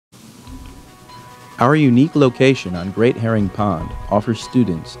Our unique location on Great Herring Pond offers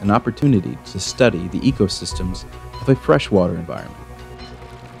students an opportunity to study the ecosystems of a freshwater environment.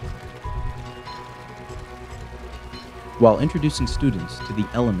 While introducing students to the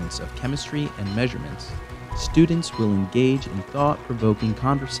elements of chemistry and measurements, students will engage in thought-provoking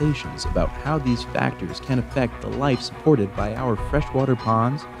conversations about how these factors can affect the life supported by our freshwater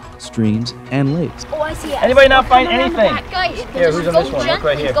ponds, streams, and lakes. Oh, I see it. Anybody not find anything? Here, who's on this one? Gently. Look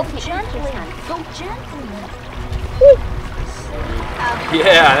right here. Go gently. Go gently.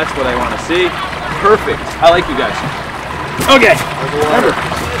 Yeah, that's what I want to see. Perfect. I like you guys. Okay. Remember.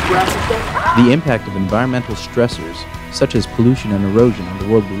 The impact of environmental stressors, such as pollution and erosion on the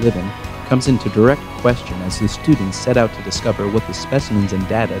world we live in, comes into direct question as the students set out to discover what the specimens and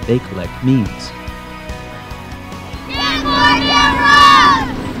data they collect means.